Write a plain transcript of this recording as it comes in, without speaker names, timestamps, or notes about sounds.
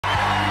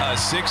The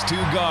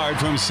 6'2" guard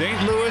from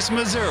St. Louis,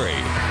 Missouri,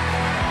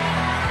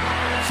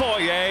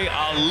 Foye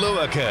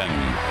Oluokun.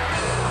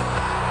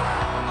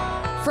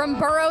 From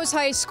Burroughs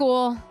High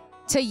School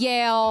to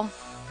Yale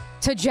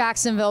to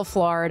Jacksonville,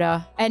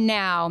 Florida, and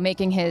now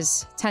making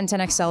his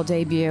 10-10XL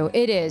debut,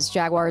 it is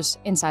Jaguars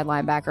inside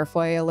linebacker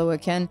Foye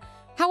Oluokun.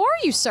 How are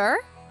you, sir?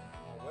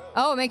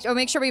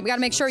 Make sure we got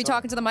to make sure you're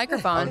talking to the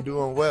microphone. I'm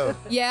doing well.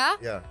 Yeah?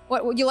 Yeah.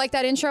 What you like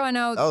that intro? I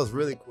know. That was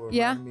really cool. It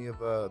Yeah. reminded me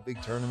of a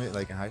big tournament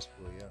like in high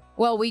school, yeah.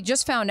 Well, we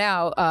just found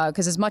out,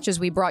 because as much as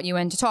we brought you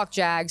in to talk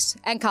Jags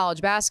and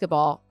college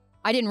basketball,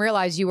 I didn't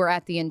realize you were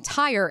at the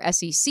entire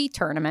SEC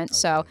tournament.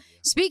 So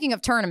speaking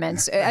of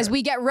tournaments, as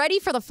we get ready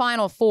for the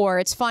Final Four,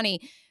 it's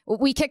funny.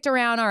 We kicked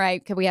around, all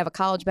right, could we have a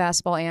college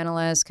basketball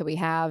analyst? Could we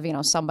have,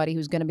 somebody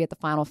who's going to be at the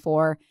Final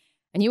Four?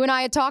 And you and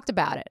I had talked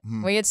about it.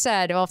 We had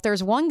said, well, if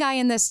there's one guy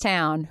in this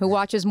town who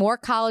watches more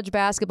college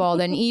basketball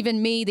than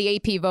even me, the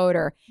AP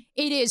voter,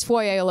 it is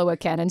Foye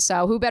Oluokun. And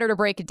so who better to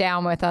break it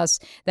down with us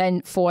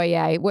than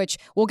Foye, which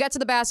we'll get to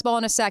the basketball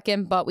in a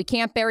second, but we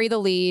can't bury the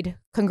lead.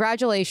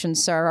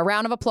 Congratulations, sir. A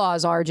round of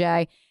applause,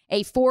 RJ.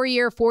 A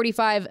 4-year,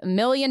 $45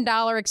 million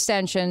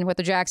extension with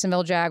the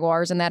Jacksonville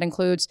Jaguars, and that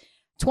includes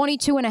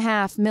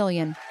 $22.5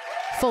 million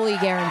fully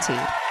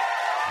guaranteed.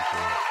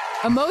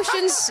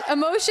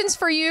 Emotions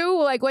for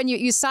you, like when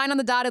you sign on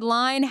the dotted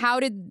line. How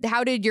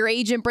did your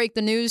agent break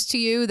the news to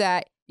you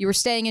that you were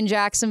staying in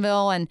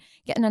Jacksonville and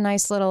getting a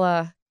nice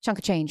little chunk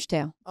of change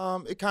too?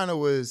 It kind of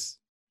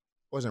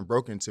wasn't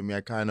broken to me.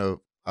 I kind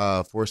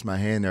of forced my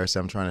hand there.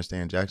 So I'm trying to stay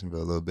in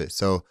Jacksonville a little bit.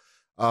 So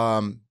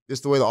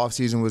just the way the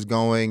offseason was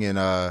going and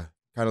kind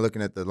of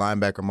looking at the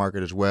linebacker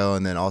market as well,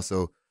 and then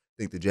also I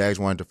think the Jags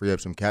wanted to free up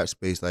some cap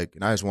space.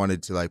 And I just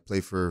wanted to play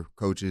for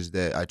coaches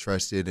that I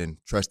trusted and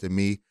trusted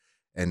me.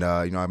 And,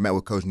 I met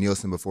with Coach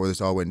Nielsen before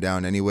this all went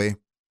down anyway.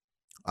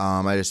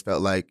 I just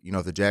felt like,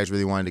 if the Jags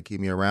really wanted to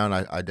keep me around,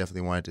 I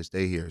definitely wanted to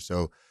stay here.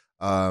 So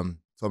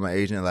told my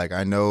agent,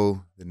 I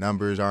know the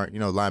numbers aren't,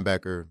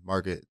 linebacker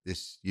market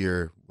this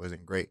year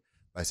wasn't great.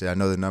 I said, I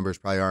know the numbers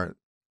probably aren't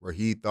where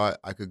he thought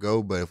I could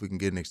go, but if we can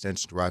get an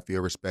extension to where I feel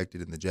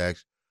respected and the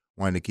Jags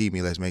wanted to keep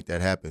me, let's make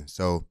that happen.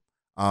 So,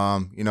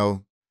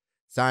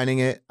 signing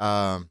it,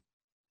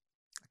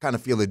 kind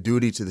of feel a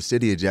duty to the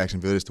city of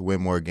Jacksonville is to win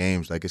more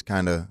games. It's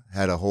kind of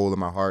had a hole in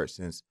my heart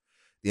since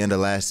the end of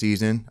last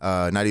season,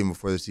 not even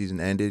before the season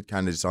ended,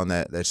 kind of just on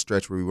that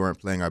stretch where we weren't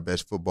playing our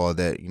best football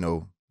that,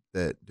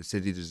 that the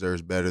city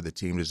deserves better, the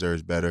team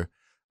deserves better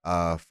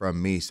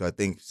from me. So I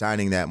think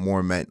signing that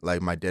more meant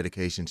my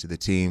dedication to the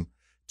team,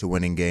 to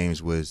winning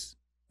games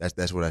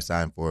that's what I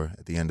signed for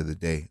at the end of the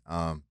day.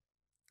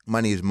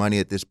 Money is money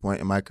at this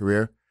point in my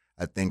career.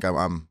 I think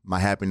my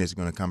happiness is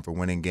going to come from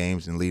winning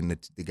games and leading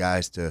the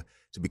guys to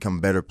become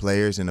better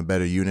players and a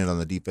better unit on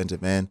the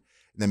defensive end.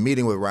 And then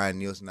meeting with Ryan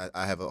Nielsen,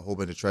 I have a whole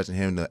bunch of trust in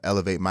him to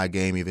elevate my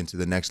game even to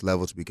the next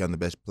level to become the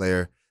best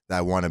player that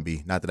I want to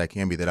be. Not that I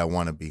can be, that I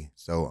want to be.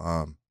 So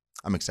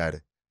I'm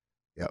excited.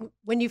 Yeah.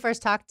 When you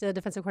first talked to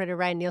defensive coordinator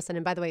Ryan Nielsen,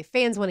 and by the way,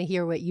 fans want to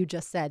hear what you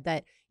just said,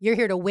 that you're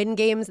here to win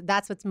games.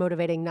 That's what's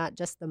motivating, not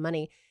just the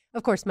money.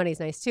 Of course, money's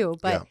nice too.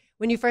 But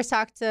when you first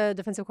talked to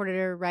defensive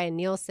coordinator Ryan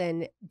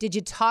Nielsen, did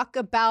you talk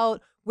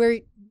about where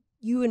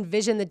you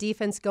envision the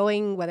defense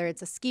going, whether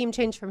it's a scheme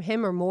change from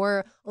him or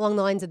more along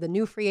the lines of the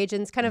new free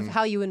agents, kind of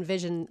how you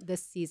envition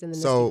this season and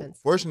this defense?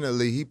 So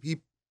fortunately, he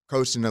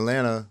coached in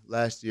Atlanta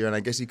last year, and I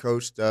guess he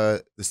coached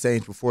the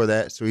Saints before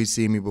that, so he's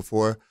seen me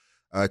before.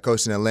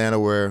 Coached in Atlanta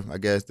where I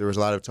guess there was a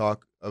lot of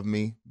talk of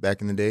me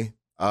back in the day.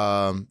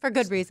 For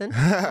good reason.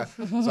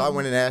 So I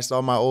went and asked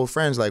all my old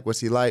friends, what's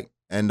he like?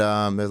 And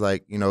they're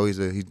like, he's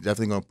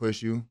definitely going to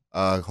push you,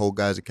 hold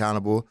guys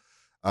accountable.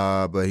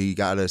 But he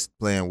got us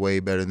playing way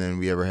better than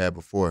we ever had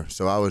before.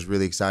 So I was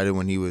really excited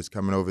when he was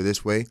coming over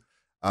this way.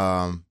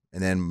 And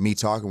then me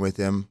talking with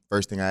him,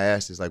 first thing I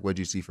asked is, what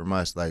do you see from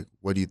us?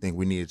 What do you think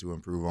we needed to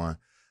improve on?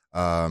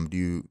 Do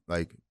you,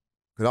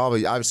 because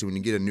obviously when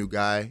you get a new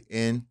guy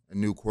in, a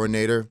new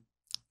coordinator,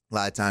 a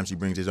lot of times he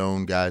brings his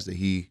own guys that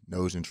he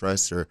knows and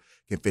trusts or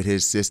can fit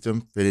his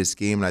system, fit his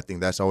scheme. And I think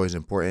that's always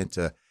important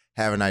to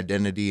have an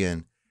identity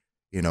and,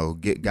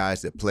 get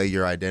guys that play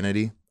your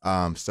identity.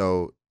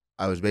 So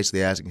I was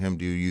basically asking him,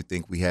 do you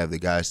think we have the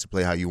guys to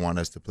play how you want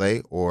us to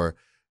play, or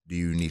do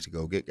you need to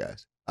go get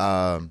guys?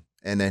 And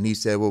then he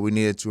said what we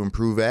needed to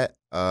improve at,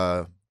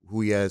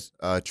 who he has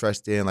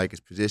trust in, his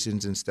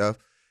positions and stuff.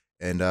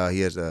 And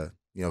he has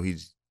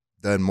he's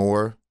done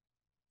more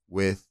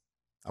with,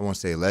 I won't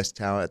say less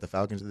talent at the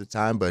Falcons at the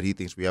time, but he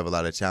thinks we have a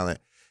lot of talent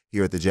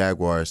here at the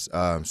Jaguars.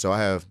 So I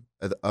have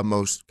the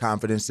utmost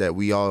confidence that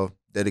we all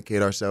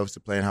dedicate ourselves to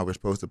playing how we're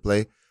supposed to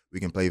play. We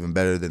can play even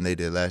better than they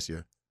did last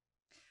year.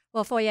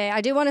 Well, Foye,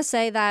 I do want to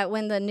say that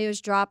when the news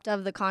dropped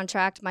of the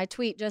contract, my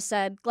tweet just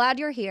said, glad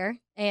you're here.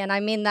 And I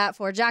mean that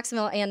for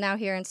Jacksonville and now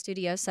here in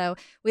studio. So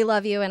we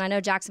love you, and I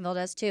know Jacksonville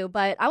does too.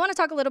 But I want to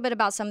talk a little bit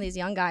about some of these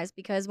young guys,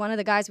 because one of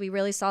the guys we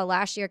really saw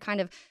last year kind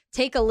of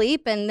take a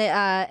leap, and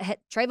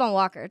Trayvon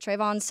Walker.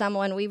 Trayvon's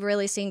someone we've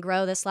really seen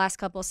grow this last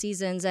couple of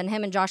seasons, and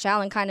him and Josh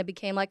Allen kind of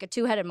became like a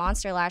two-headed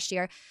monster last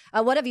year.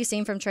 What have you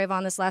seen from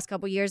Trayvon this last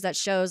couple of years that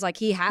shows like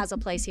he has a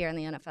place here in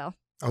the NFL?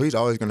 Oh, he's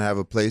always going to have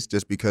a place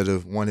just because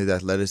of, one, his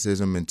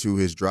athleticism, and two,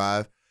 his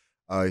drive.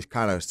 He's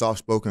kind of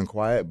soft-spoken,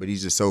 quiet, but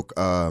he's just so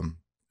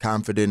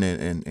confident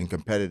and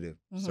competitive.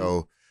 Mm-hmm.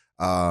 So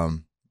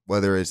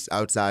whether it's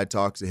outside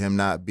talks to him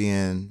not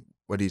being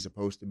what he's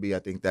supposed to be, I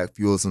think that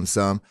fuels him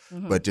some.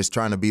 Mm-hmm. But just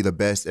trying to be the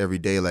best every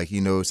day, like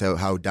he knows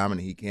how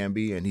dominant he can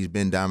be, and he's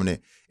been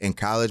dominant in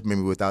college,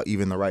 maybe without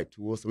even the right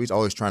tools. So he's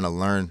always trying to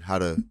learn how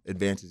to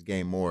advance his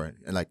game more.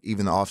 And like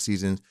even the off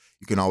seasons,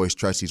 you can always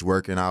trust he's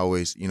working. I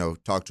always,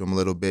 talk to him a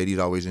little bit. He's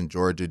always in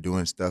Georgia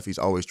doing stuff. He's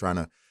always trying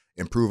to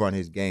improve on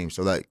his game.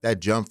 So like that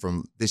jump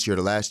from this year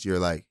to last year,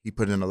 like he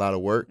put in a lot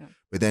of work,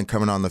 but then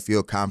coming on the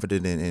field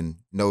confident and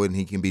knowing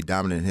he can be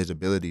dominant in his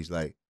abilities.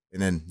 Like,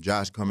 and then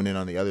Josh coming in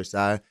on the other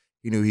side,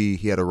 he knew he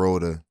had a role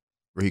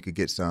where he could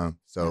get some.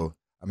 So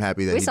I'm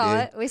happy that we saw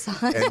it.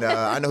 And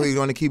I know he's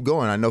going to keep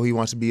going. I know he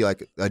wants to be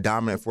like a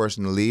dominant force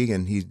in the league,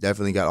 and he's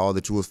definitely got all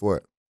the tools for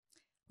it.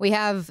 We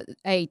have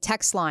a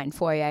text line,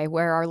 Foye,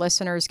 where our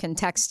listeners can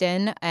text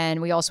in, and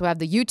we also have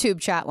the YouTube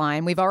chat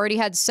line. We've already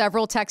had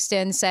several text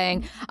in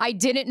saying, I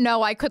didn't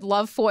know I could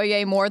love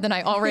Foye more than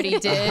I already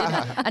did.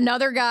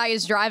 Another guy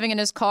is driving in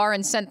his car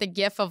and sent the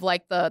gif of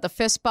like the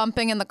fist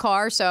bumping in the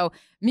car. So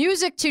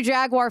music to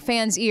Jaguar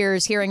fans'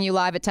 ears hearing you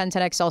live at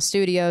 1010XL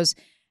Studios.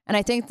 And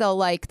I think they'll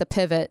like the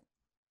pivot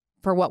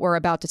for what we're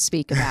about to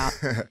speak about.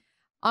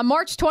 On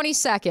March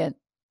 22nd,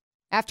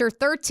 after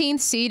 13th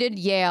seeded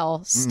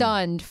Yale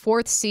stunned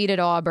 4th seeded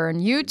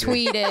Auburn, you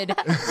tweeted,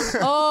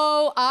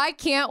 oh, I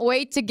can't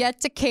wait to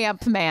get to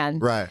camp, man.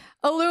 Right.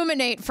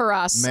 Illuminate for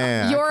us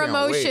your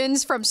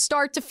emotions from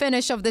start to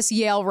finish of this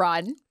Yale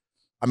run.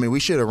 I mean, we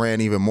should have ran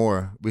even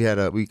more. We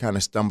kind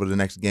of stumbled the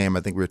next game.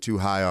 I think we were too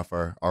high off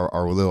our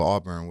little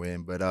Auburn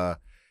win, but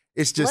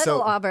it's just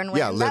little Auburn win.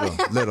 Yeah,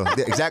 little.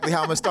 Exactly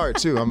how I'm gonna start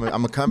too. I'm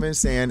gonna come in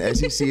saying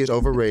SEC is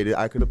overrated.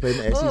 I could have played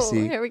in the SEC. Oh,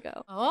 here we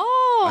go.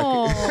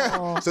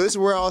 Oh, so this is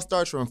where it all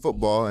starts from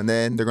football, and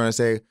then they're gonna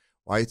say,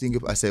 "Why do you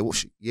think?" I say, "Well,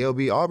 Yale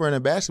beat Auburn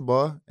in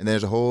basketball," and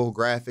there's a whole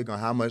graphic on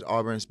how much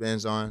Auburn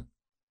spends on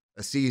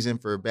a season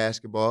for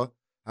basketball,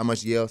 how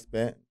much Yale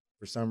spent.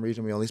 For some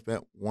reason, we only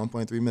spent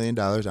 $1.3 million.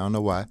 I don't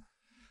know why.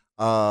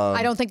 I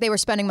don't think they were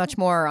spending much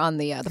more on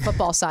the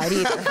football side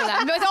either. For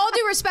that. With all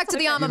due respect to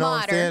the alma mater.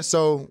 What I'm saying?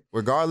 So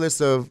regardless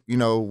of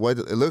what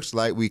it looks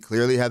like, we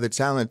clearly have the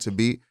talent to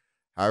beat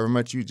however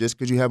much just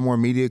because you have more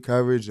media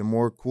coverage and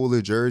more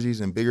cooler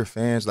jerseys and bigger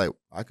fans. Like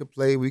I could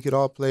play, we could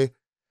all play.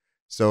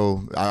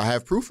 So I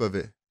have proof of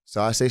it.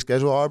 So I say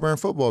schedule Auburn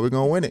football. We're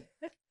gonna win it.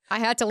 I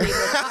had to leave.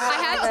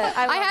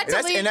 I had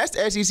to leave. And that's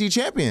the SEC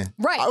champion.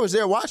 Right. I was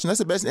there watching. That's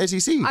the best in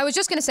SEC. I was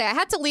just going to say, I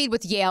had to lead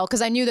with Yale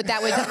because I knew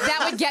that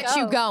would get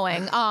you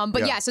going.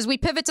 But yes, as we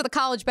pivot to the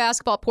college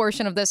basketball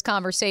portion of this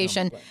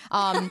conversation,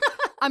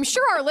 I'm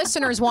sure our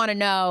listeners want to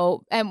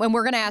know, and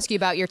we're going to ask you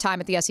about your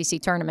time at the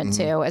SEC tournament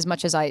too, as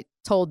much as I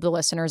told the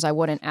listeners I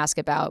wouldn't ask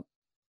about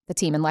the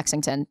team in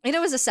Lexington. And it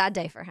was a sad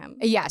day for him.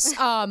 Yes.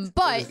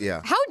 But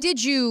how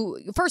did you,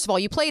 first of all,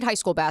 you played high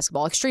school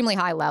basketball, extremely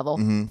high level,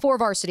 4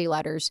 varsity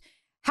letters.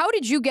 How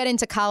did you get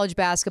into college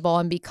basketball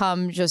and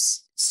become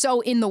just so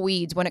in the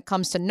weeds when it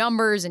comes to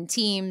numbers and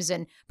teams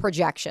and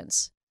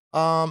projections?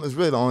 It's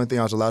really the only thing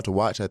I was allowed to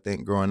watch, I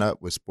think, growing up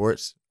was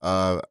sports.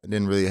 I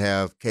didn't really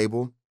have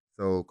cable,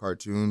 so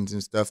cartoons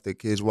and stuff that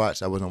kids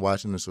watch, I wasn't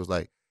watching. This was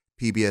like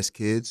PBS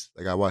Kids.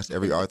 Like I watched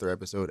every Arthur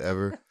episode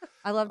ever.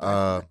 I loved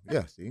Arthur.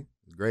 Yeah, see?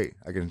 It's great.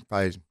 I can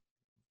probably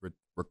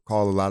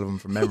recall a lot of them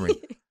from memory.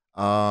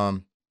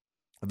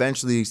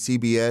 Eventually,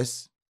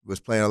 CBS was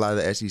playing a lot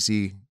of the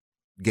SEC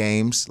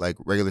games, like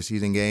regular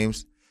season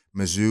games.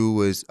 Mizzou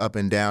was up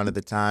and down at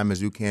the time.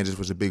 Mizzou, Kansas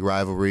was a big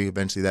rivalry.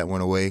 Eventually that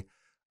went away.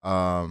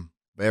 But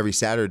every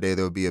Saturday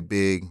there would be a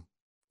big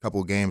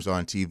couple games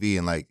on TV,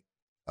 and like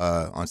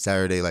on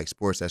Saturday, like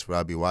sports, that's what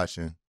I'd be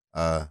watching,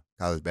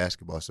 college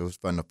basketball. So it was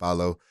fun to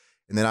follow.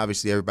 And then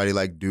obviously everybody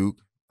liked Duke.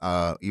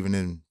 Even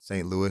in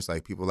St. Louis,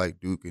 like people like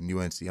Duke and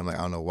UNC. I'm like,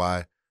 I don't know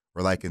why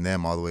we're liking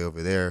them all the way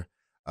over there.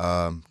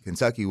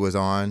 Kentucky was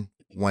on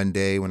one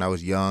day when I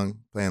was young,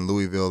 playing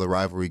Louisville, the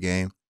rivalry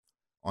game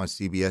on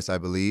CBS, I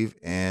believe,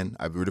 and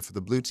I rooted for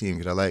the blue team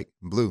because I like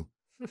blue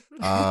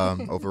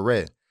over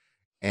red.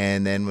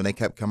 And then when they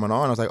kept coming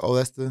on, I was like, oh,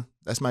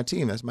 that's my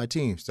team. That's my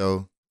team.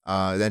 So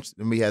then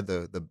we had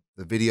the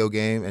video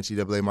game,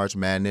 NCAA March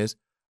Madness.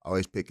 I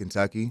always picked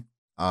Kentucky.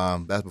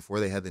 That's before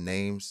they had the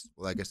names.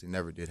 Well, I guess they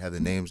never did have the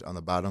names on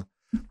the bottom,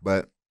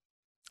 but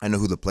I know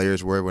who the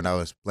players were when I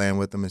was playing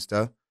with them and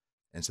stuff.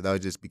 And so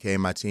that just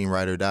became my team,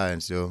 ride or die,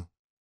 until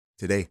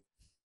today.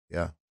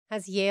 Yeah.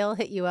 Has Yale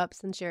hit you up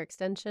since your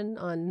extension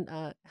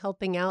on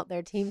helping out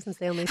their team since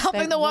they only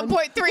helping spent the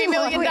 $1.3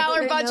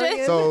 million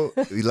budget? So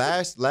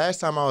last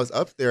time I was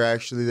up there,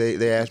 actually,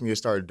 they asked me to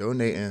start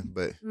donating,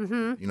 but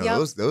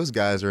those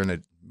guys are in a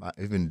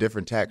even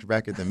different tax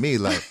bracket than me.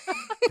 Like,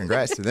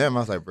 congrats to them.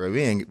 I was like, bro,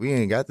 we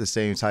ain't got the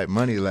same type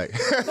money. Like,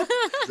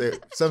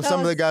 some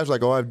of the guys were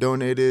like, oh, I've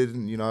donated,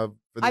 and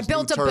for I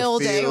built a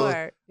building.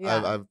 Sure.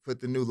 Yeah. I've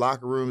put the new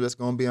locker room that's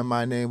going to be in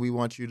my name. We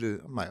want you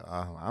to. I'm like,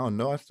 I don't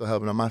know. I'm still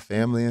helping out my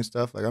family and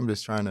stuff. Like, I'm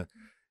just trying to,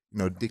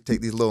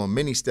 dictate these little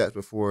mini steps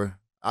before.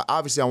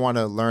 Obviously, I want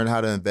to learn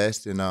how to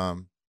invest and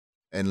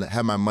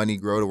have my money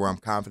grow to where I'm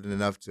confident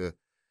enough to,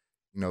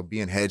 be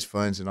in hedge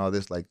funds and all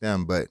this like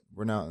them. But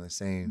we're not in the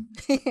same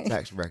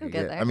tax bracket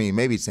yet. I mean,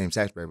 maybe the same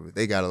tax bracket, but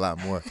they got a lot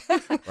more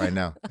right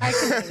now. I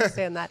can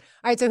understand that.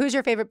 All right. So, who's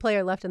your favorite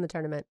player left in the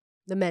tournament?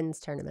 The men's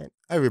tournament.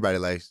 Everybody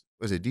likes.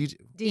 Was it DJ?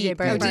 DJ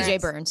Burns. Oh,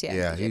 DJ Burns.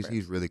 Yeah,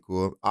 he's really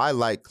cool. I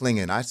like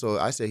Klingen. I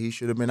said he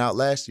should have been out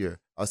last year.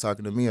 I was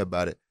talking to me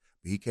about it.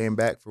 But he came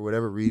back for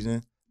whatever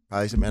reason,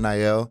 probably some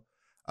NIL.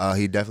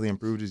 He definitely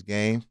improved his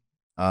game.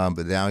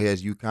 But now he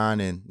has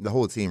UConn and the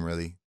whole team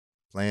really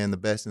playing the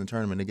best in the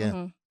tournament again.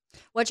 Mm-hmm.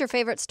 What's your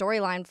favorite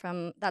storyline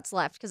from that's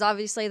left? Because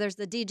obviously there's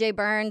the DJ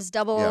Burns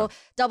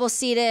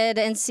double-seeded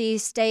NC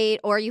State,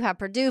 or you have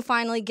Purdue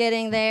finally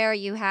getting there.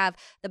 You have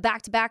the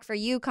back-to-back for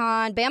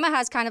UConn. Bama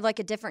has kind of like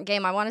a different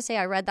game. I want to say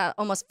I read that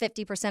almost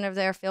 50% of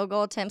their field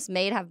goal attempts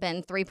made have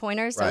been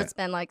three-pointers. So It's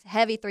been like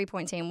heavy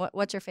three-point team.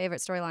 What's your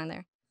favorite storyline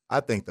there? I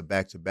think the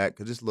back-to-back,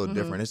 because it's a little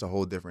different. It's a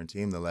whole different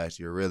team than last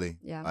year, really.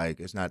 Yeah. Like,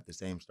 it's not the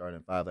same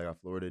starting five like how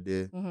Florida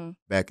did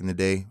back in the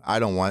day. I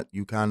don't want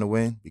UConn to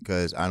win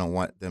because I don't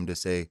want them to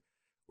say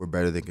we're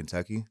better than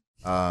Kentucky,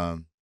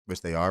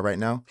 which they are right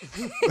now.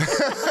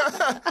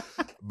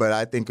 But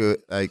I think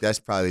that's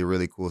probably a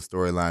really cool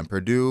storyline.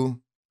 Purdue,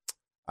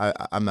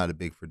 I'm not a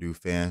big Purdue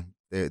fan.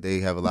 They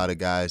have a lot of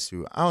guys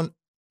who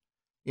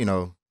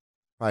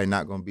probably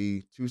not going to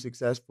be too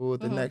successful at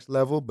the next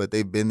level, but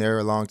they've been there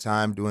a long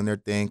time doing their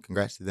thing.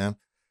 Congrats to them.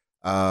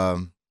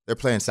 They're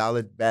playing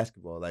solid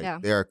basketball.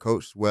 They are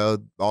coached well,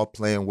 all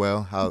playing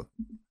well, how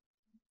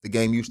the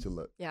game used to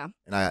look. Yeah.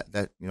 And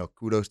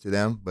kudos to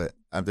them, but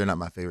they're not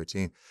my favorite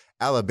team.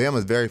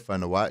 Alabama's very fun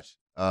to watch.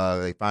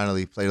 They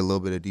finally played a little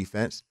bit of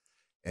defense,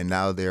 and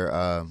now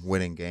they're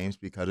winning games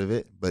because of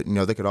it. But,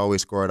 they could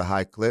always score at a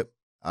high clip.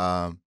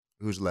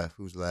 Who's left?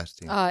 Who's the last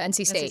team?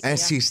 NC State.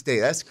 NC State.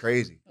 That's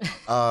crazy.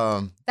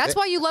 That's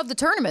why you love the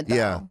tournament, though.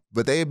 Yeah,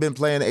 but they have been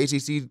playing the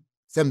ACC.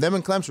 Them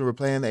and Clemson were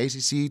playing the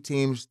ACC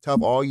teams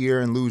tough all year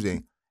and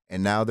losing,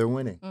 and now they're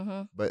winning.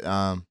 But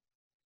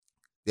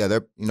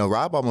they're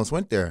Rob almost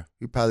went there.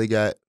 He probably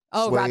got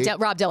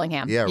Rob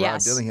Dillingham. Yeah,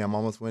 yes. Rob Dillingham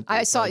almost went there.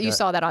 I saw you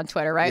saw that on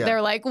Twitter, right? Yeah.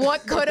 They're like,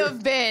 what could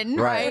have been,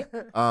 right?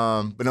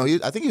 But no,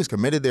 I think he was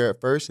committed there at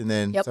first, and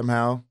then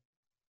somehow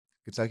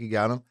Kentucky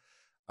got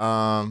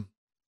him.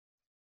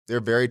 They're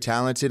very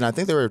talented. And I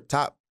think they were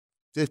top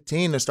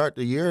 15 to start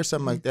the year or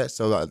something like that.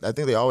 So I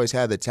think they always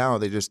had the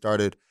talent. They just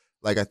started,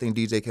 I think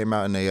DJ came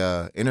out in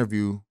a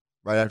interview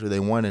right after they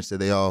won and said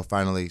they all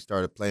finally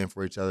started playing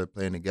for each other,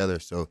 playing together.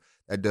 So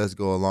that does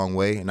go a long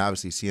way. And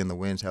obviously seeing the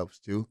wins helps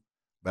too.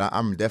 But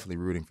I'm definitely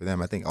rooting for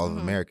them. I think all of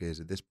America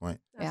is at this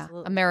point. Yeah,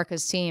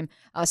 America's team.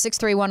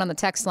 631 on the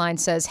text line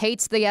says,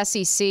 hates the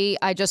SEC.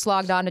 I just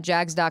logged on to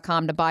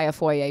Jags.com to buy a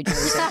Foye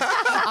jersey.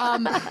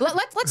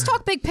 Let's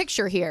talk big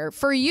picture here.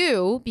 For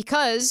you,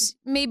 because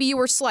maybe you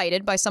were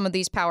slighted by some of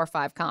these Power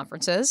 5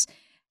 conferences,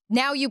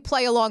 now you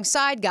play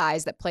alongside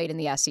guys that played in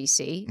the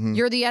SEC.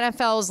 You're the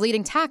NFL's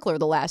leading tackler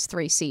the last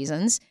 3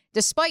 seasons,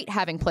 despite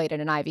having played at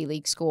an Ivy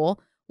League school.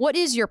 What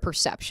is your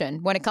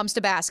perception when it comes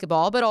to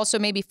basketball, but also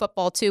maybe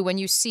football too, when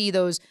you see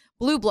those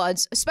blue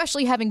bloods,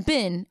 especially having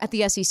been at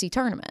the SEC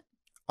tournament?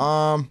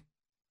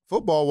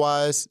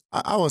 Football-wise,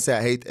 I won't say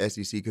I hate the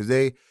SEC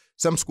because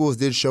some schools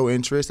did show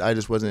interest. I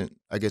just wasn't,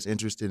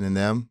 interested in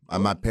them.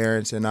 My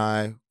parents and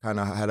I kind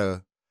of had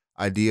a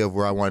idea of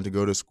where I wanted to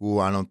go to school.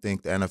 I don't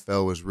think the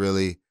NFL was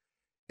really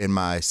in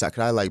my side.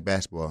 I like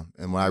basketball,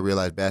 and when I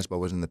realized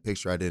basketball was in the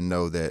picture, I didn't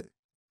know that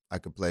I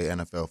could play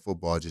NFL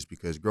football just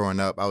because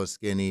growing up, I was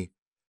skinny,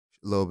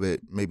 a little bit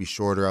maybe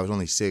shorter. I was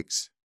only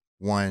 6'1",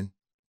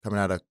 coming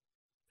out of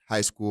high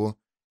school,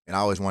 and I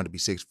always wanted to be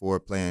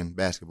 6'4", playing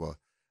basketball.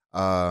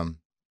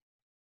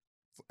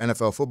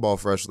 NFL football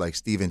for us was like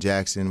Steven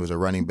Jackson was a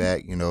running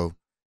back,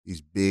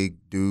 these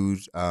big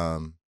dudes,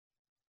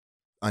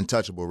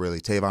 untouchable really.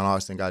 Tavon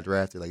Austin got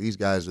drafted. These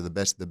guys are the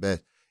best of the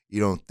best. You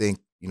don't think,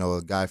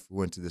 a guy who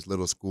went to this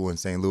little school in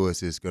St.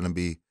 Louis is going to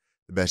be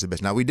the best of the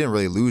best. Now, we didn't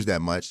really lose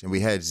that much, and we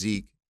had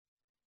Ezekiel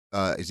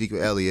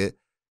Elliott.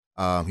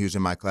 He was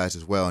in my class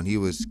as well, and he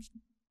was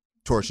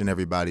torching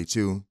everybody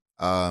too.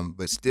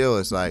 But still,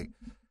 it's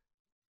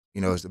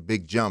it's a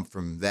big jump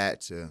from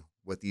that to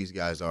what these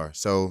guys are.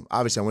 So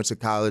obviously I went to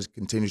college,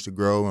 continues to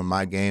grow in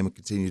my game and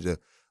continue to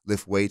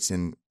lift weights.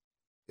 And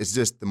it's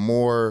just the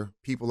more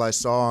people I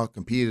saw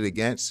competed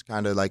against,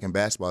 kind of like in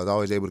basketball, I was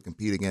always able to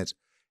compete against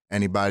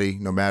anybody,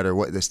 no matter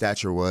what the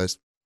stature was.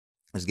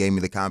 It gave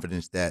me the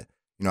confidence that,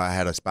 I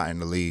had a spot in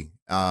the league.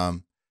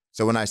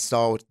 So when I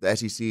saw the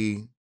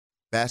SEC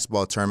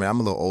basketball tournament, I'm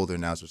a little older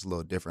now, so it's a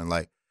little different.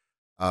 Like,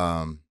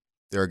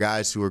 there are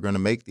guys who are going to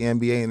make the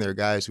NBA, and there are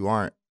guys who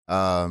aren't.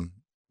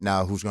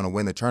 Now, who's going to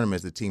win the tournament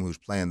is the team who's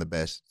playing the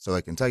best. So,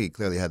 like, Kentucky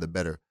clearly had the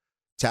better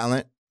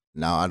talent.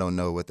 Now, I don't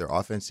know what their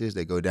offense is.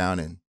 They go down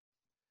and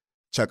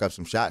chuck up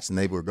some shots, and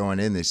they were going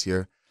in this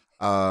year.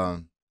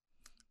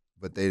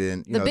 But they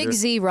didn't. The Big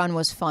Z run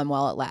was fun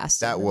while it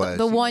lasted. That was.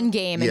 The one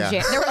game in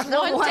January. There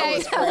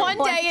was one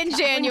day in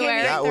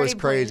January. That was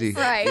crazy.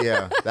 Right.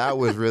 Yeah, that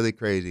was really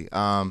crazy.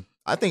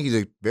 I think he's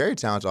a very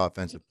talented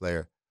offensive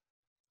player.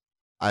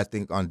 I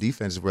think on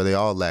defense is where they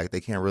all lack. They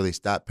can't really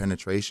stop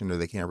penetration, or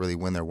they can't really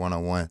win their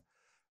one-on-one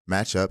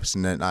matchups.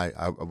 And then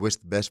I wish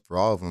the best for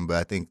all of them, but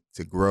I think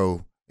to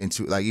grow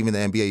into, like, even the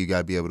NBA, you got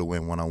to be able to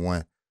win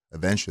one-on-one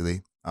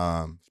eventually,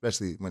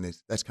 especially when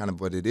that's kind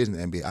of what it is in the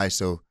NBA.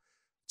 ISO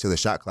till the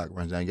shot clock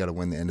runs down. You got to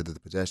win the end of the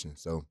possession.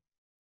 So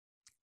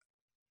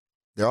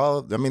they're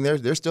all, I mean,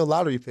 they're still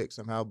lottery picks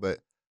somehow, but.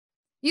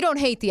 You don't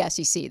hate the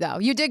SEC, though.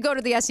 You did go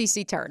to the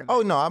SEC tournament.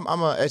 Oh, no,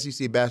 I'm a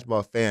SEC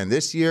basketball fan.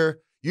 This year,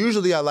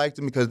 usually I liked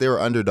them because they were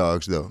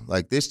underdogs, though.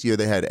 Like, this year,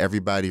 they had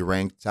everybody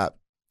ranked top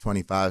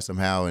 25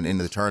 somehow and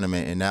into the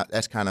tournament, and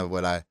that's kind of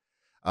what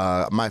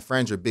my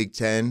friends are Big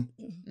Ten,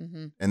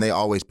 and they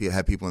always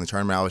have people in the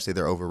tournament. I always say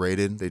they're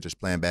overrated. They're just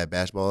playing bad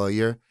basketball all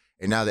year.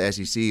 And now the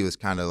SEC was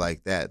kind of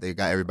like that. They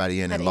got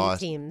everybody in and lost.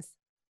 Teams.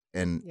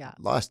 And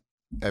lost.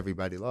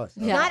 Everybody lost.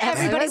 Yeah. Not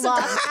everybody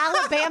lost.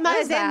 Alabama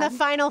is in the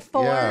Final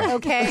Four,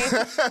 okay?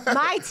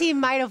 My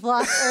team might have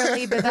lost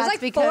early, but that's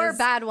because 4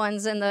 bad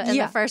ones in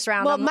the first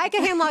round. Well,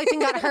 Micah Hamilton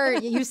got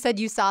hurt. You said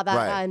you saw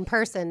that in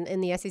person in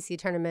the SEC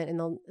tournament,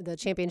 and the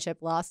championship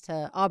lost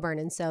to Auburn,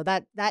 and so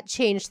that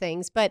changed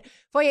things. But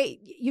Foye,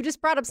 you just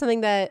brought up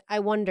something that I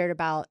wondered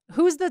about.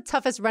 Who's the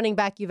toughest running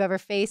back you've ever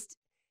faced?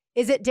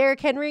 Is it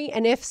Derrick Henry?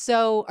 And if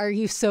so, are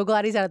you so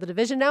glad he's out of the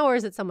division now, or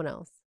is it someone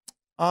else?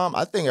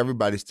 I think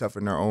everybody's tough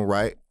in their own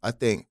right. I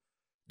think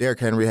Derrick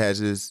Henry has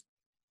his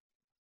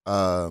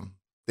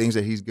things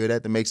that he's good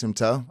at that makes him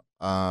tough.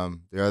 There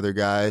are other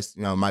guys,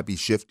 might be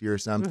shifty or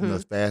something.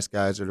 Those fast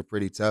guys that are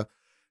pretty tough.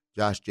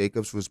 Josh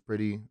Jacobs was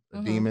pretty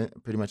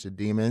much a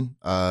demon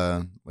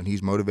when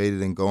he's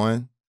motivated and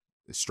going.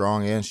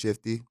 Strong and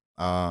shifty.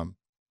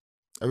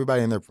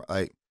 Everybody in there,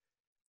 like,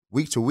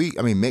 week to week.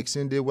 I mean,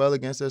 Mixon did well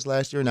against us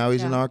last year. Now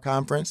he's in our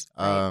conference.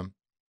 Right.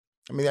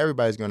 I mean,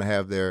 everybody's going to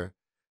have their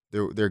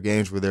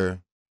games where they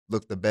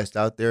look the best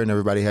out there, and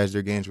everybody has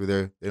their games where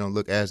they don't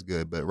look as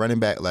good. But running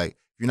back, like,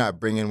 if you're not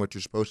bringing what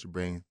you're supposed to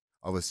bring,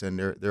 all of a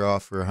sudden they're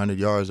off for 100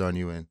 yards on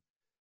you, and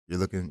you're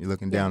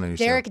looking down on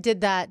yourself. Derek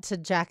did that to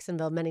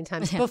Jacksonville many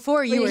times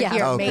before you were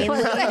here,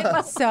 mainly.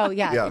 So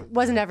it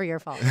wasn't ever your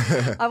fault.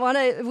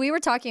 We were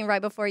talking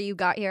right before you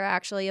got here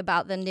actually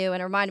about the new,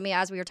 and it reminded me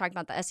as we were talking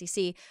about the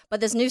SEC,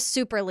 but this new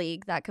Super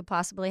League that could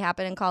possibly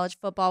happen in college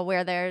football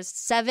where there's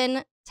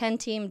 7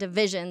 10-team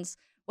divisions.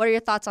 What are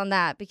your thoughts on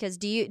that? Because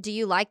do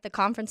you like the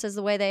conferences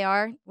the way they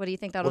are? What do you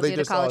think that'll do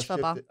to college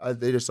football?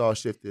 They just all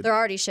shifted. They're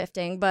already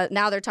shifting, but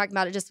now they're talking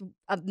about it just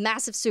a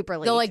massive Super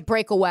League. They'll like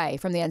break away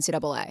from the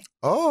NCAA.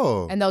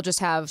 Oh. And they'll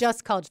just have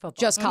just college football.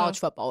 Just college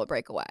football will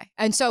break away.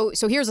 And so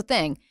here's the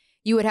thing.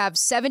 You would have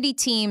 70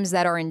 teams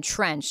that are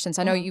entrenched, since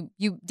I know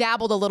you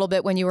dabbled a little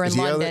bit when you were in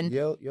London.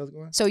 Yale's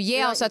going? So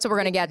Yale, so that's what we're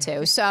going to get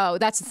to. So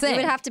that's the thing. You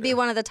would have to be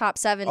one of the top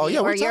 70,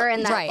 or you're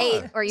in that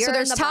 8, or you're so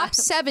there's in the top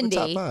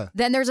 70.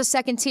 Then there's a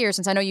second tier,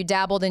 since I know you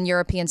dabbled in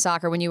European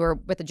soccer when you were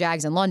with the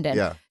Jags in London.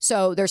 Yeah.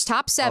 So there's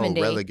top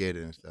 70.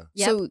 Relegated and stuff.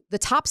 Yep. So the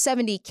top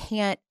 70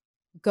 can't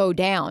go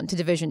down to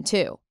Division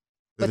 2.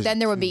 But then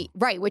there would be,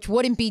 which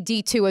wouldn't be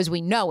D2 as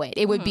we know it.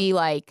 It would be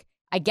like,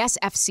 I guess,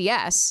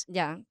 FCS.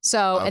 Yeah.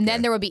 So, and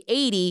then there would be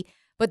 80.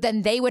 But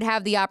then they would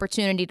have the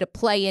opportunity to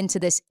play into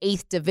this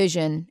 8th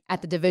division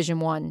at the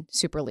Division I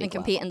Super League and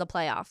compete in the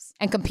playoffs.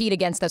 And compete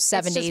against those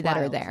 70 that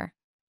are there.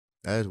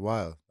 That is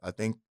wild. I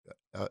think.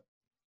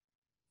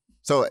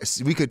 So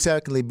we could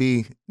technically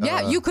be.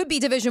 You could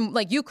be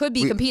you could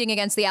be competing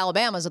against the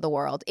Alabamas of the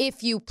world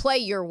if you play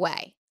your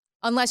way.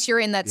 Unless you're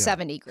in that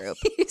 70 group.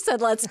 You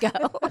said, let's go.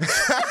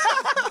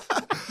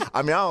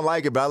 I mean, I don't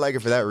like it, but I like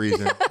it for that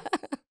reason.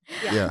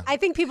 Yeah. I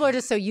think people are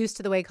just so used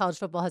to the way college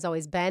football has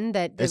always been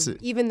that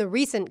even the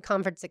recent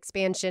conference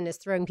expansion is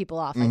throwing people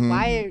off. Like,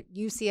 why are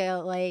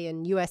UCLA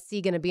and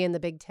USC going to be in the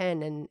Big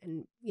Ten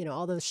and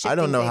all those shifting I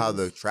don't know things. How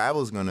the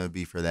travel's going to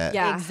be for that.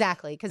 Yeah,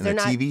 exactly. Because they're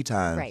not TV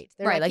time. Right.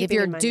 Right. Like if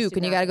you're Duke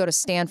and you got to go to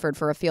Stanford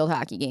for a field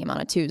hockey game on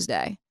a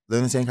Tuesday. Live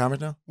in the same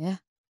conference now? Yeah.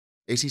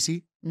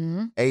 ACC?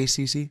 Mm-hmm.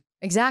 ACC?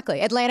 Exactly.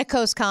 Atlantic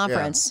Coast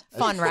Conference. Yeah.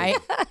 Fun, right?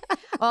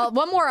 Well,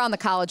 one more on the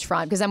college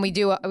front, because then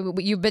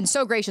you've been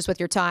so gracious with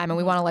your time, and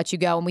we want to let you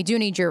go. And we do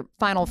need your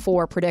Final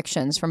Four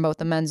predictions from both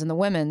the men's and the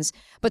women's.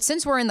 But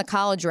since we're in the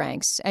college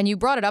ranks, and you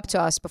brought it up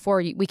to us before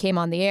we came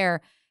on the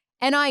air,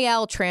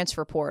 NIL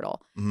transfer portal.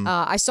 Mm-hmm.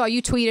 I saw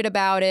you tweeted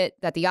about it,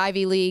 that the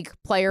Ivy League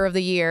Player of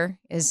the Year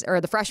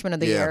or the Freshman of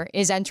the Year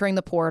is entering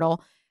the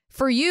portal.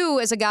 For you,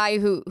 as a guy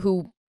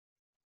who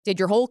did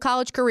your whole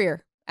college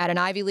career at an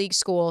Ivy League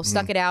school,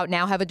 stuck it out,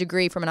 now have a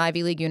degree from an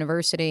Ivy League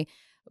university,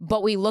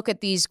 But we look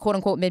at these quote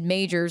unquote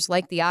mid-majors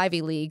like the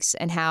Ivy Leagues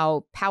and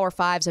how Power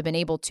Fives have been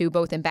able to,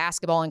 both in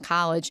basketball and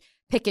college,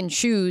 pick and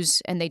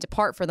choose, and they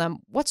depart for them.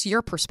 What's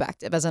your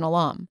perspective as an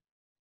alum?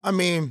 I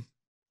mean,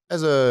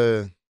 as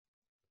a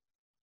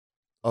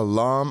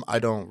alum, I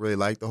don't really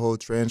like the whole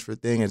transfer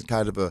thing. As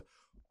kind of a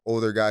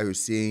older guy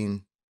who's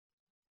seeing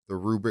the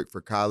rubric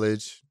for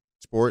college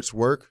sports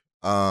work,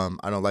 I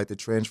don't like the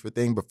transfer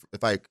thing. But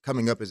if I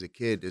coming up as a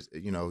kid,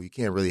 you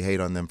can't really hate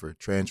on them for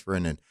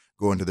transferring and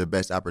going to their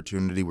best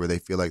opportunity where they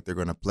feel like they're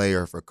going to play,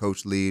 or if a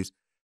coach leaves,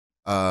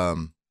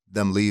 them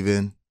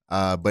leaving.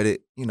 But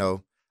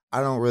I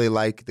don't really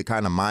like the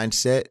kind of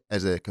mindset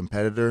as a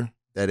competitor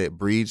that it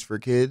breeds for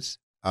kids.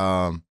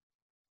 As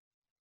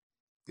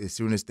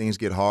soon as things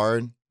get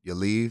hard, you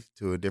leave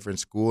to a different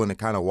school, and it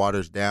kind of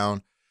waters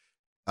down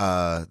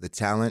the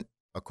talent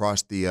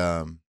across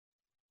the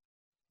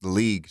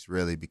leagues,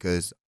 really,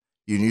 because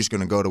you're just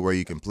going to go to where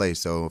you can play.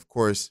 So, of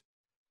course,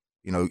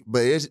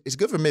 but it's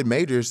good for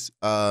mid-majors,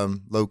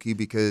 low-key,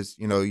 because,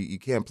 you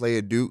can't play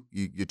at Duke.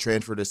 You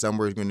transfer to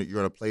somewhere, you're going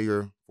to play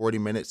your 40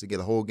 minutes to get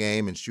a whole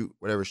game and shoot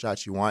whatever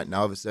shots you want. Now,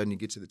 all of a sudden, you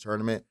get to the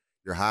tournament,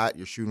 you're hot,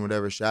 you're shooting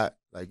whatever shot.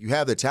 Like, you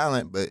have the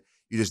talent, but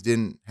you just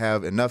didn't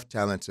have enough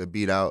talent to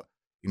beat out,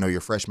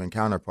 your freshman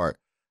counterpart.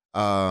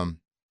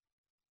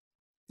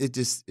 It's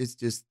just,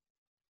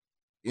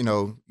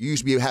 you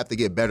used to have to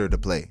get better to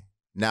play.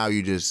 Now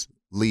you just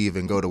leave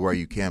and go to where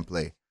you can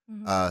play.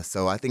 Mm-hmm.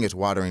 So I think it's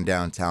watering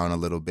down talent a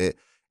little bit.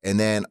 And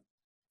then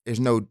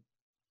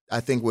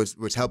I think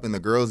what's helping the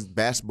girls'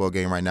 basketball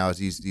game right now is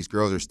these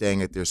girls are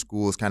staying at their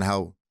schools, kind of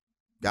how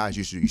guys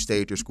you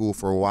stay at your school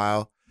for a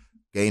while,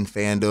 gain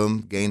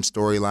fandom, gain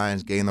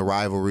storylines, gain the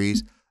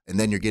rivalries, and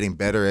then you're getting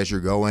better as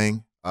you're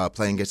going,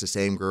 playing against the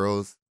same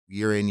girls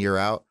year in, year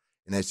out.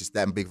 And it's just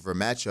that big of a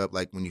matchup.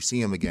 Like when you see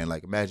them again,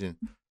 like imagine,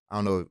 I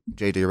don't know if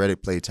J.J.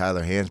 Redick played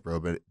Tyler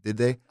Hansbrough, but did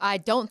they? I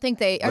don't think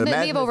they. They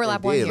may have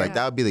overlapped one year. Like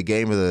that would be the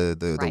game of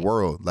the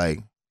world. Like,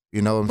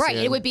 you know what I'm saying?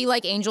 Right. It would be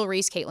like Angel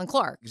Reese, Caitlin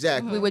Clark.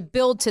 Exactly. We would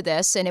build to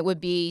this, and it would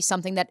be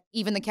something that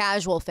even the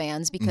casual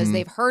fans, because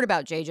they've heard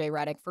about J.J.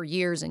 Redick for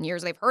years and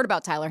years, they've heard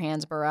about Tyler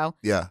Hansbrough.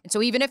 Yeah. And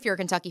so even if you're a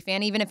Kentucky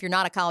fan, even if you're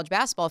not a college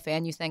basketball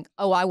fan, you think,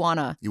 oh, you want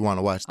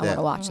to watch that. I want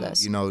to watch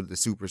this. The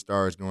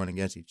superstars going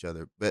against each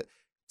other. But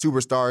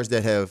superstars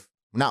that have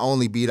not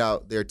only beat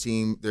out their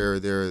team,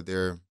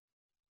 their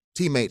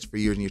teammates for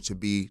years and years to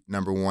be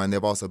number one,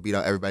 they've also beat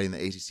out everybody in the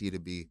ACC to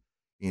be,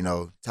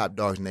 top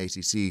dogs in the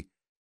ACC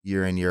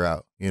year in, year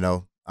out,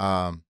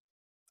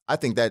 I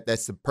think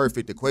that's the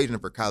perfect equation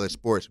for college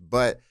sports,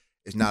 but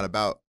it's not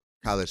about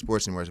college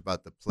sports anymore. It's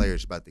about the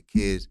players, about the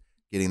kids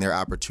getting their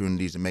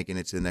opportunities and making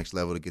it to the next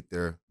level to get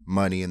their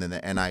money, and then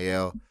the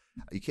NIL.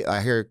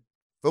 I hear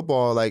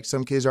football, like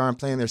some kids aren't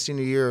playing their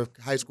senior year of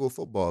high school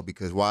football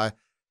because why?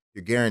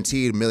 You're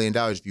guaranteed $1 million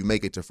if you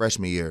make it to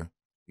freshman year.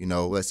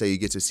 Let's say you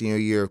get to senior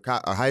year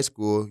of high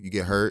school, you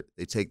get hurt,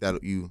 they take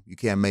that, you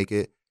can't make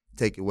it,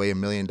 take away $1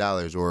 million,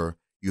 or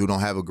you don't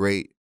have a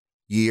great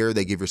year,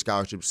 they give your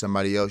scholarship to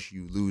somebody else,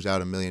 you lose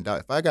out $1 million.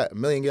 If I got $1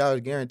 million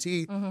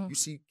guaranteed, you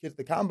see kids at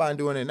the combine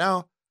doing it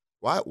now,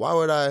 why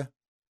would I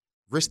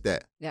risk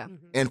that? Yeah.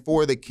 And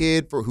for the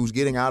kid who's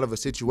getting out of a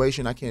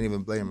situation, I can't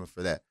even blame him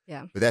for that.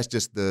 Yeah. But that's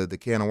just the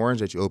can of worms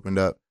that you opened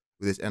up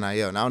with this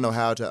NIL. And I don't know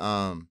how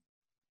to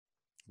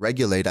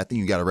regulate. I think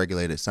you got to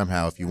regulate it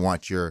somehow if you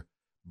want your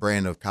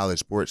brand of college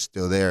sports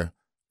still there,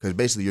 because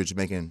basically you're just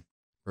making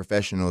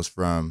professionals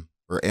or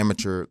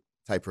amateur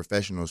type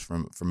professionals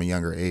from a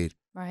younger age.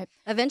 Right.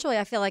 Eventually,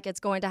 I feel like it's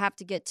going to have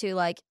to get to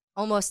like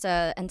almost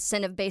a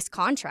incentive-based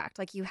contract.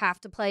 Like you have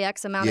to play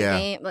X amount of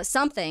games,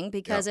 something,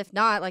 because if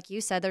not, like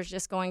you said, there's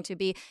just going to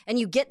be, and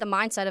you get the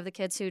mindset of the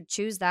kids who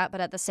choose that,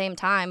 but at the same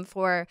time,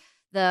 for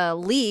the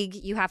league,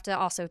 you have to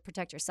also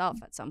protect yourself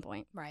at some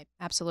point. Right.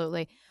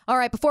 Absolutely. All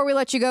right. Before we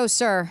let you go,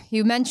 sir,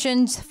 you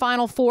mentioned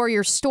Final Four,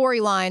 your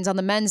storylines on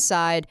the men's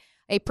side,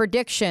 a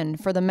prediction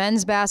for the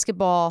men's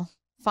basketball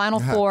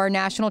Final Four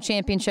national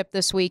championship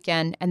this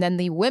weekend, and then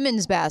the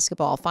women's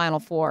basketball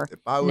Final Four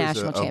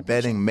national championship. If I was a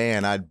betting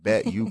man, I'd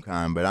bet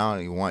UConn, but I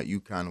don't even want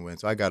UConn to win,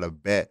 so I got to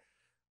bet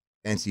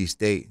NC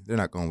State. They're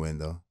not going to win,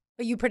 though.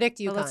 But you predict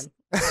UConn.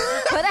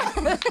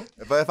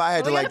 But if I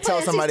had to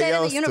tell somebody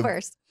else,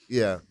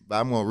 but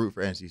I'm going to root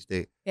for NC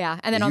State. Yeah,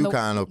 and then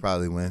UConn will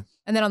probably win.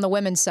 And then on the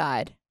women's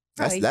side,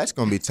 that's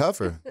going to be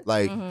tougher.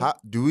 Like,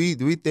 do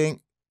we think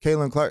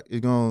Caitlin Clark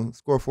is going to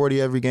score 40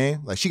 every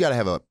game? Like, she got to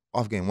have a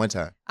off game one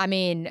time. I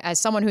mean, as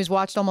someone who's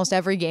watched almost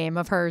every game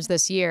of hers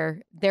this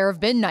year, there have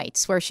been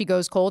nights where she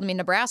goes cold. I mean,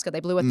 Nebraska, they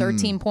blew a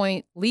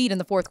 13-point lead in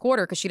the fourth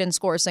quarter because she didn't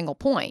score a single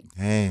point.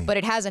 Dang. But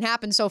it hasn't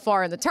happened so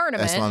far in the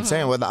tournament. That's what I'm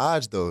saying. What are the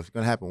odds, though? It's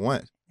going to happen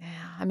once. Yeah,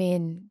 I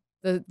mean,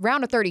 the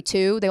round of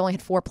 32, they only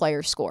had 4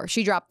 players score.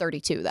 She dropped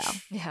 32, though.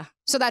 Yeah.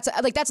 So that's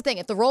the thing.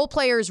 If the role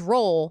players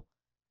roll,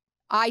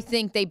 I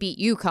think they beat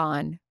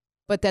UConn,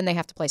 but then they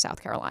have to play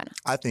South Carolina.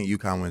 I think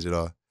UConn wins it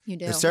all. You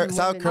do.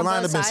 South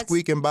Carolina been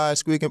squeaking by.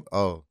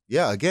 Oh,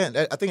 yeah, again,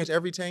 I think it's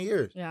every 10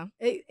 years. Yeah.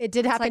 It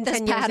did happen like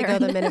 10 years ago,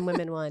 the men and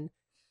women won.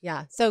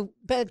 Yeah. So,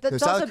 but that's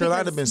South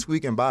Carolina been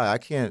squeaking by. I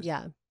can't.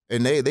 Yeah.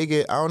 And they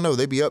get, I don't know,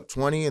 they be up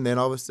 20 and then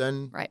all of a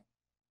sudden, Right.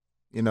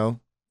 You know,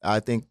 I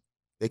think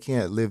they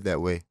can't live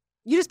that way.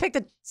 You just picked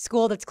the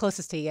school that's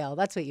closest to Yale.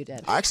 That's what you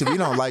did. Actually, we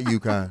don't like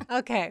UConn.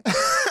 Okay.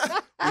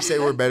 We say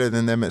we're better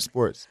than them at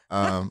sports.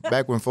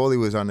 Back when Foley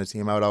was on the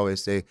team, I would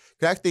always say,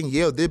 because I think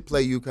Yale did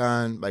play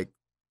UConn like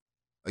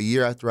a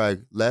year after I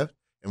left,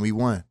 and we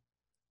won.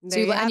 So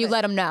you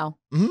let them know.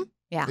 Mm-hmm.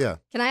 Yeah. Yeah.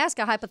 Can I ask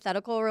a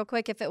hypothetical real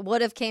quick? If it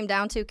would have came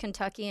down to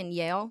Kentucky and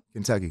Yale?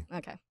 Kentucky.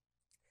 Okay.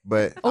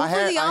 But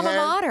Over the alma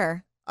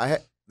mater. I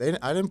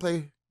didn't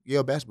play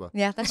Yale basketball.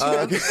 Yeah, that's true.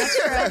 Okay. That's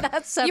true.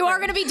 That's separate. You are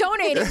going to be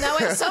donating, though,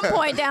 at some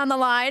point down the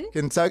line.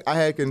 I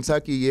had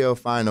Kentucky Yale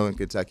final and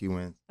Kentucky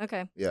wins.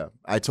 Okay. Yeah.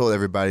 I told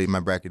everybody my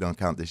bracket don't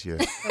count this year.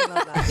 I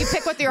love that. You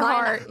pick with your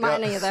heart.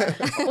 Mine either.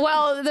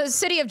 Well, the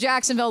city of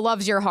Jacksonville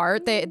loves your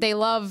heart. They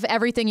love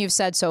everything you've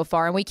said so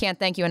far, and we can't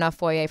thank you enough,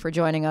 Foye, for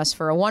joining us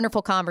for a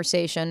wonderful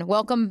conversation.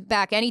 Welcome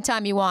back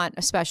anytime you want,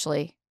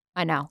 especially,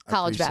 I know,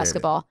 college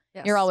basketball.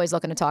 Yes. You're always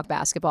looking to talk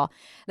basketball.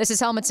 This is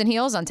Helmets and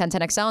Heels on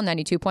 1010XL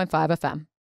 92.5 FM.